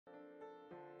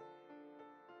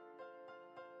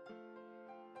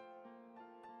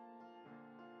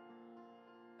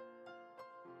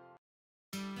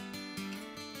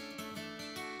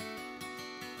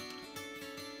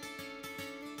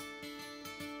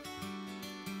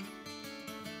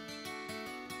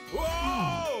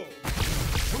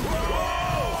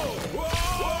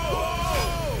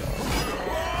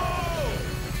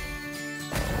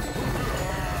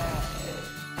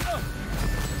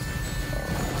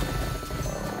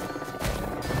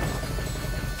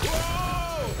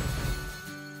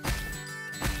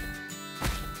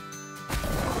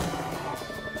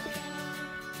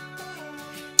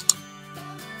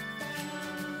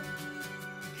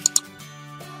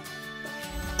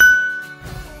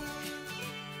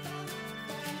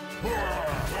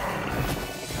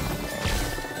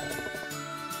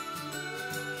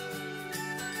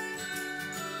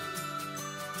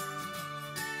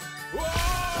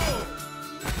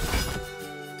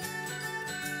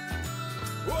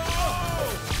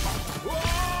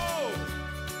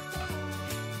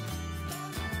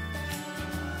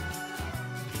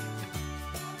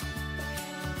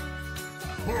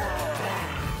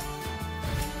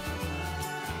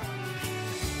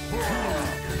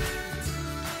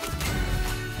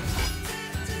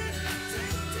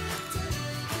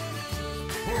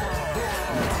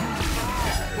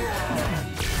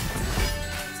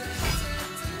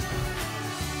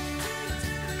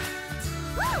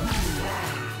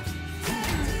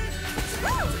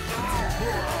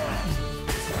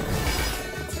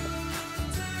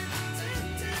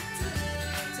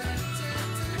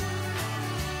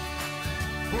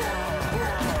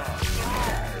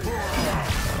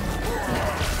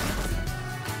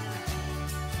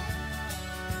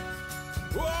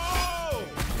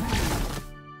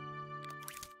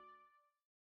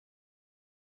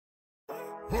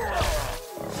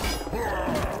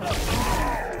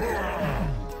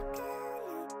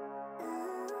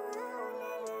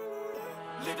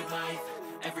Living life,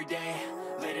 every day,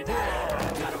 late at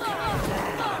night, not okay,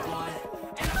 all I want,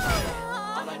 and I pray,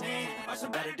 all I need are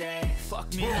some better days.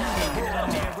 Fuck me, looking in the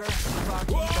mirror, fuck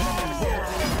me, but I never said it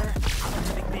to her. I don't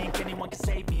really think anyone can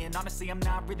save me, and honestly I'm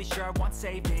not really sure I want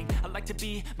saving. I like to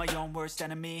be my own worst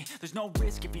enemy. There's no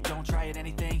risk if you don't try at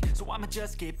anything, so I'ma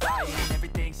just get buying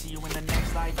everything. See you in the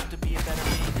next life, have to be a better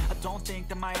me. I don't think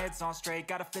that my head's on straight,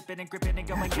 gotta flip it and grip it and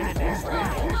go and get an x-ray.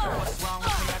 What's wrong with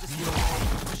me, I just get away,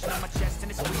 pushing on my chest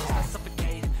and it squeezes, I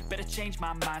suffocate. Better change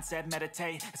my mindset,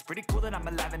 meditate. It's pretty cool that I'm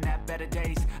alive and have better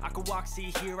days. I could walk,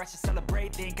 see, hear, I should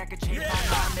celebrate. Think I could change my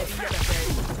mind, maybe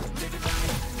elevate. Living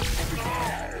life, every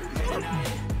day, late at night,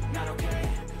 not okay.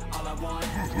 All I want,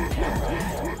 and I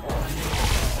pray, all I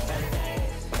need are better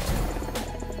days.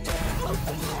 Yeah,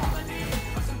 all I need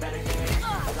are some better days. That's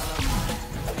all I want,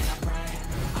 and I pray,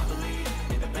 I believe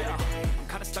in the better days. I'm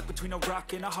kinda stuck between a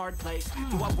rock and a hard place.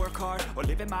 Do I work hard or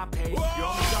live at my pace? You're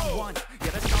only young once,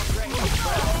 yeah that's not great, but I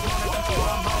don't wanna think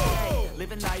I'm okay.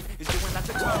 Living life is doing lots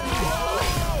of talking.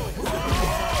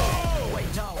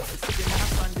 Wait no, it's sleeping on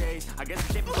Sundays. I guess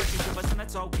it's different for each of us and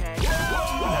that's okay. I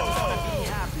just wanna be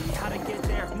happy, how to get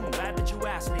there, glad that you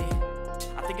asked me.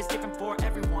 I think it's different for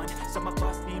everyone. Some of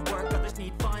us need work, others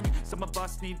need fun. Some of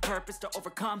us need purpose to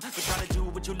overcome. But try to do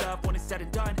what you love when it's said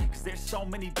and done, cause there's so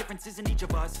many differences in each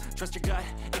of us. Trust your gut,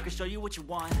 it can show you what you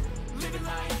want. Living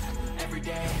life, every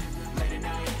day, late at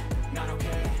night, not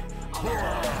okay. All I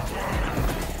want, and I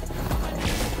pray, all I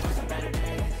need are some better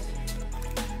days.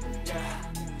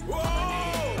 Yeah, all I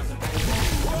need are some better days.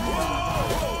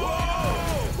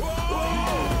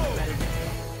 Better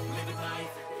days. Living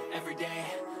life, every day,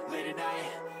 late at night,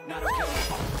 not okay.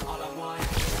 All I want,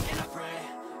 and I pray,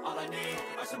 all I need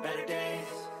are some better days.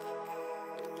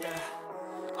 Yeah,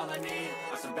 all I need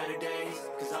are some better days.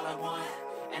 Cause all I want,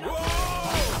 and I pray,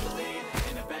 I believe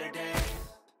in a better day.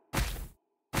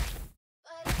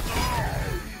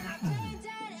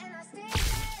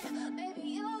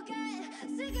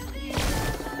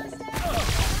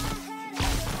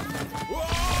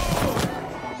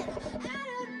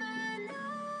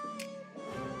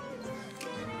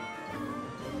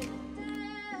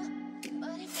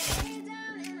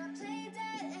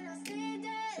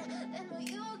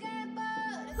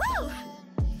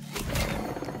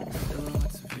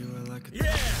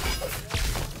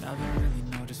 Never really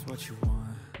know just what you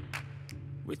want.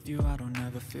 With you I don't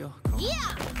ever feel calm.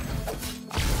 Yeah!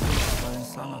 But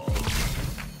inside my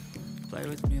phone, play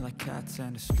with me like cats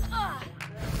and a string.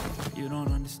 You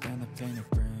don't understand the pain it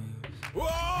brings. You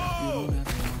don't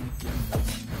ever wanna give me.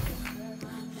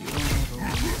 You don't ever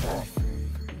wanna set me free.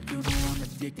 You know I'm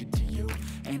addicted to you,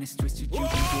 and it's twisted. You can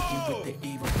get me with the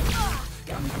evil.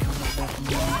 Got me coming back from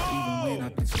you even when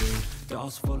I've been screwed.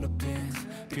 Dolls full of pins,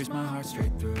 pierce my heart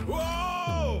straight through.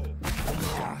 Got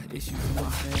issues in my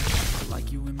head, I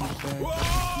like you in my bed. Keep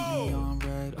me on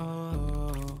red,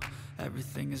 oh.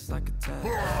 Everything is like a test.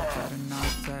 Better not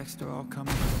text or I'll come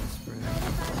up with a spread. I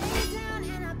lay down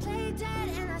and I play dead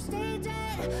and I stay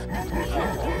dead. Maybe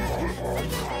I'll get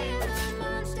sick of being a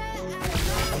monster out of my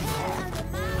head, out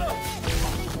of my head.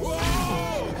 Think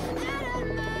it's out of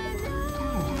my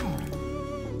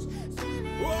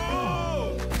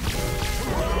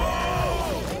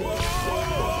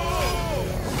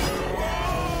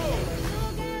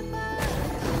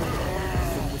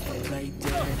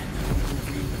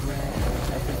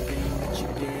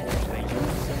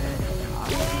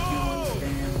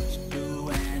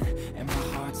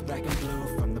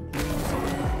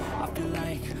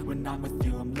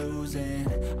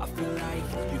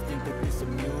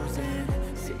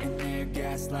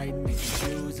gaslighting, ain't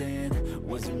confusing.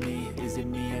 Was it me? Is it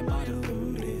me? Am I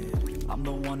deluded? I'm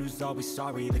the one who's always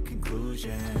sorry, the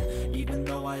conclusion. Even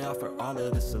though I offer all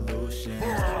of the solutions,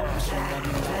 I wish you let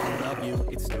me like I love you,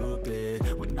 it's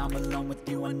stupid. When I'm alone with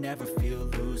you, I never feel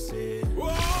lucid. I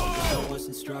wish I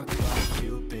wasn't struck by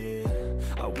Cupid.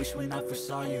 I wish when I first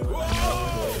saw you, I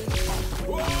noticed.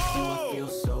 When I'm with you, I feel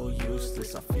so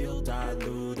useless. I feel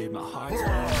diluted, my heart's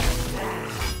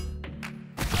loaded.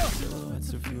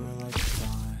 Silhouettes of you are like a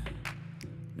time.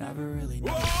 Never really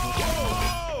know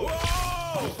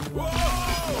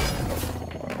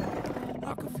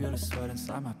I can feel the sweat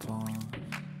inside my palm.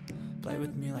 Play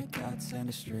with me like cats and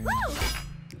a string.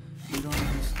 You don't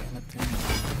understand the pain.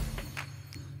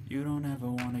 You don't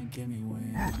ever wanna give me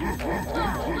wings. You don't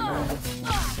ever wanna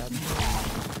set me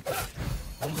free.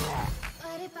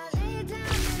 But if I lay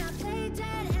down and I play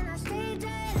dead and I stay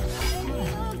dead, then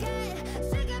you'll get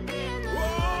sick of being the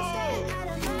monster out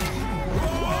of my head.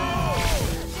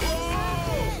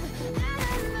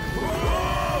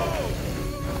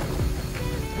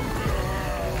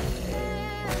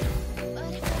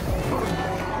 But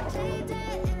if I play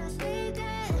dead and I stay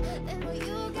dead, then will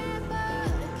you get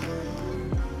bored of killing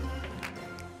me?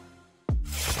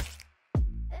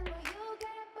 Then will you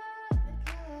get bored of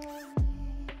killing me?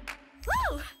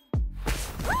 Woo!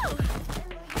 Woo!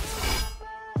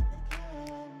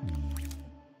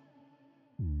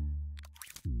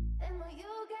 Then will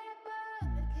you get bored of killing me? Then will you get bored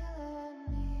of killing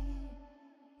me?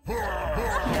 Then will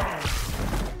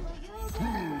you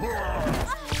get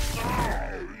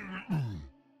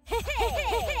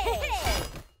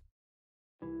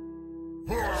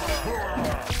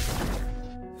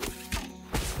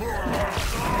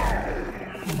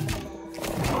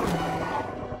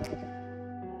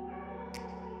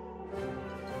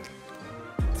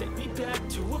Take me back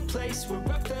to a place where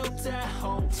I felt at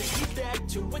home. Take me back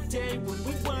to a day when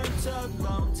we weren't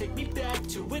alone. Take me back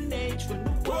to an age when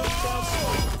the world felt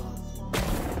small.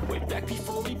 Way back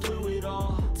before we blew it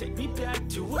all. Take me back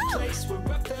to a place where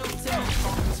I felt at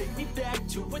home. Take me back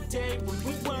to a day when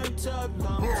we weren't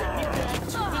alone. Take me back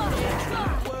to an age when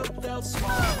the world felt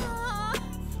small.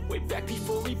 Way back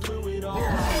before we blew it all.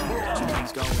 Two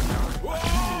things going on.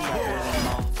 Traveling them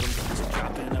all. From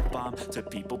dropping a bomb to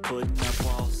people putting up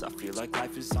walls. I feel like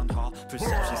life is on hold.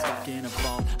 Perception stuck in a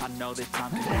vault. I know that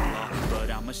time can be long, but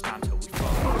how much time till we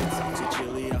fall? It's all too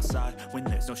chilly outside when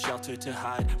there's no shelter to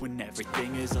hide. When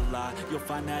everything is a lie, you'll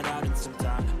find that out in some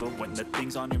time. But when the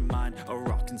things on your mind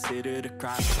are all considered a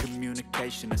crime,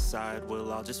 communication aside,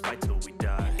 we'll all just fight till we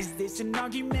die. Is this an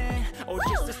argument or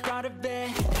just the start of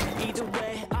it? Either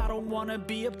way, I don't wanna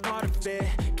be a part of it.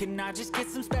 Can I just get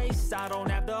some space? I don't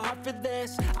have the heart for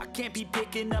this. I can't be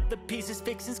picking up the pieces,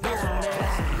 fixing scars from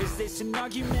this. Is this an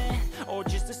argument or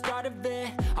just the start of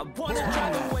it? I wanna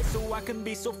drive away so I can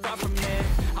be so far from it.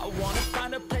 I wanna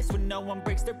find a place where no one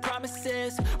breaks their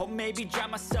promises, or maybe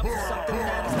drown myself in something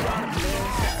that is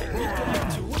bottomless. Take me back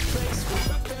to a place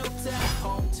where I felt at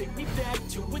home. Take me back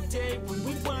to a day when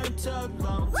we weren't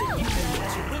alone. Take me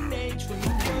back to an age when the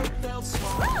world felt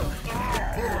small.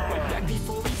 Way back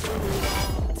before we blew it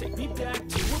all. Take me back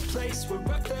to a place where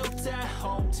I felt at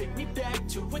home. Take me back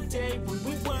to a day when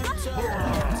we weren't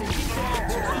alone. Take me back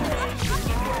to an age when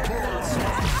the world felt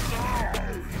small.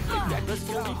 Way back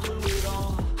before we blew it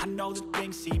all. I know that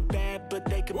things seem bad, but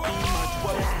they could be much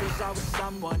worse. There's always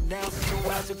someone else who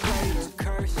has a greater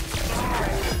curse, a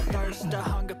greater thirst, a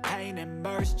hunger, pain, and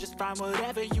mercy. Just find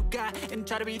whatever you got and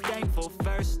try to be thankful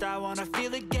first. I wanna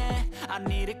feel again, I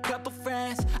need a couple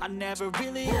friends. I never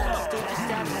really understood just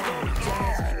how the story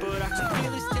ends, but I can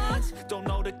feel his tense, don't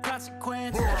know the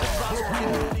consequence. The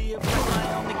possibility of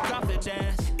my only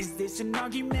confidence. Is this an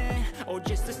argument or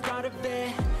just the start of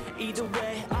it? Either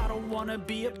way, I don't wanna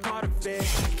be a part of it.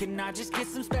 Can I just get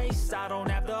some space? I don't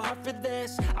have the heart for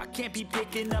this. I can't be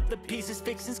picking up the pieces,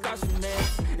 fixing scars from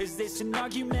this. Is this an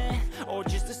argument or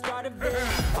just the start of it?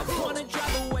 I wanna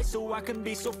drive away so I can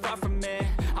be so far from it.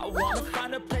 I wanna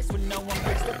find a place where no one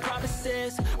breaks their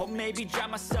promises, or maybe drown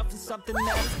myself in something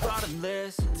that is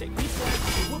bottomless. Take me back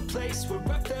to a place where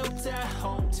I felt at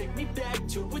home. Take me back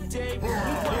to a day when we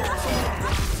weren't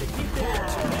alone. Take me back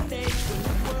to an age when the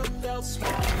world felt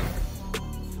small.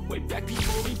 Way back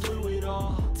before we blew it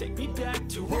all. Take me back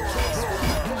to a place where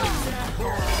I felt at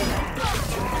home. Take me back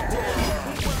to a day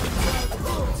when we weren't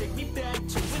alone. Take me back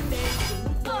to an age when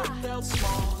the world felt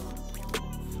small.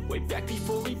 Way back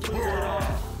before we blew it all.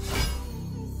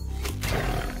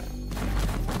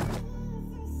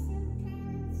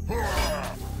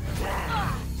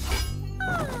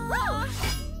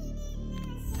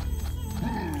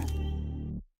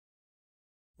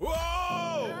 Whoa!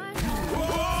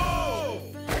 Whoa!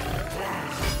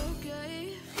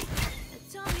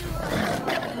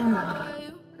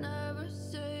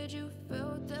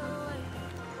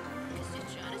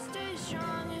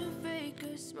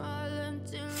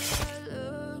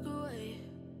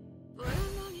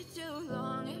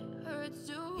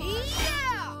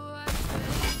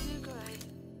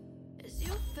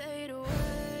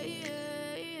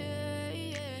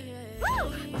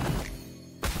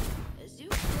 as you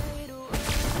fade away.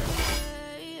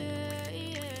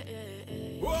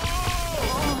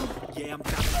 Yeah, I'm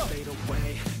about to fade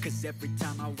away, cause every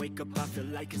time I wake up I feel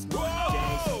like it's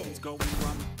Monday. Something's going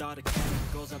wrong with all the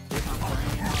chemicals up in my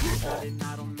brain. All of a sudden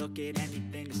I don't look at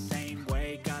anything the same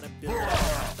way. Gotta build up my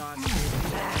thoughts,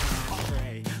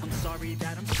 stray. I'm sorry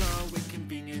that I'm so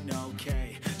inconvenient,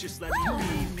 okay? Just let me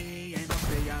be me and I'll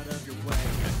stay out of your way.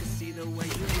 To see the way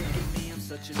you look at me, I'm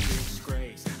such a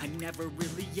disgrace. I never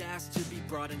really asked to be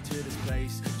brought into this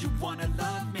place. You wanna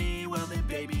love me? Well then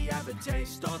baby, have a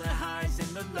taste. All the highs and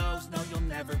the lows, no you'll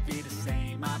never be the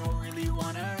same. I don't really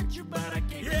wanna hurt you, but I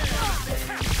can't get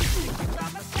by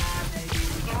my side, maybe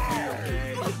we can be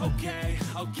okay. Okay,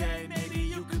 okay, maybe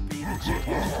you could be the change I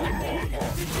need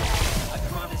today. I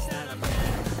promise that I've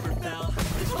never felt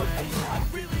this way. I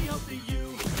really hope that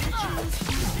you choose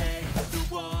to stay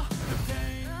through all the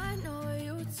pain. I know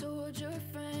you told your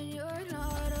friend you're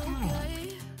not okay,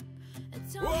 and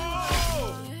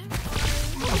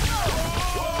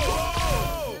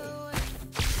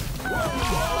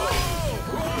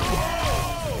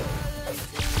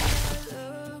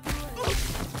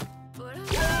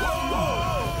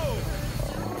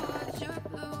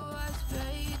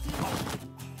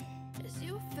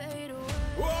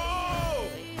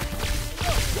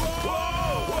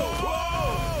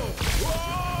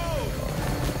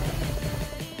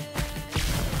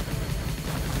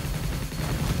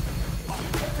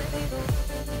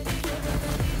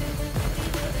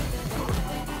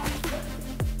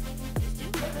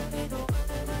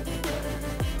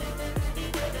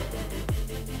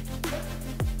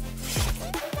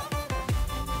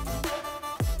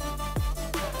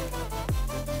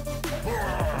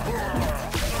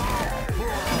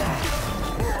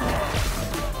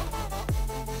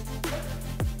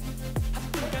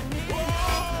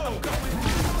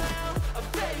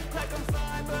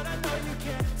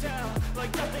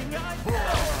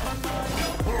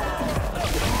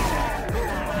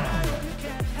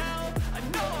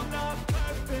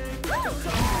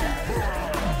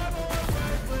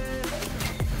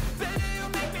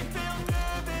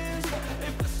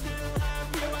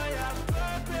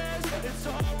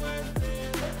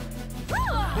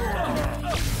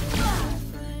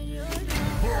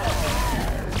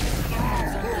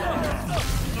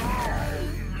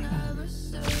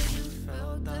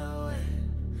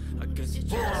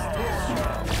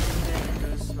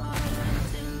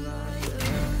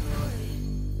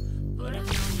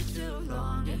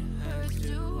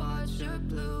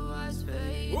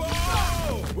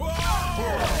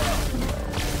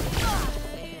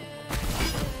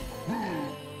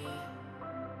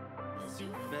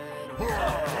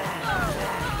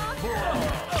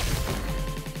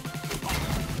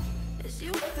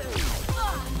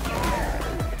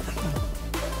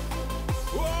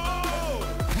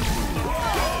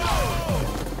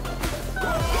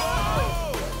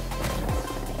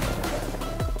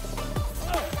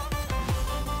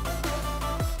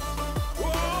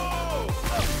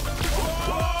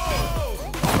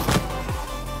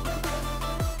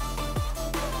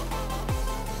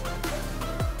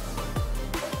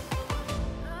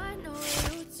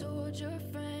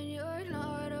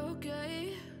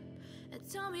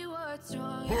tell me what's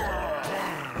wrong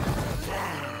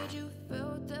and you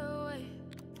felt that way.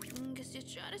 Guess you're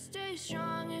trying to stay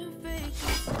strong and fake the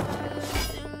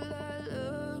silence till I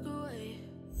look away.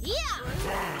 Yeah!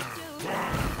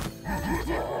 As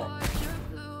you watch your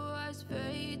blue eyes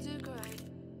fade to gray.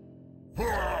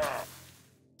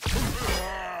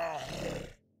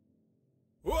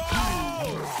 Whoa!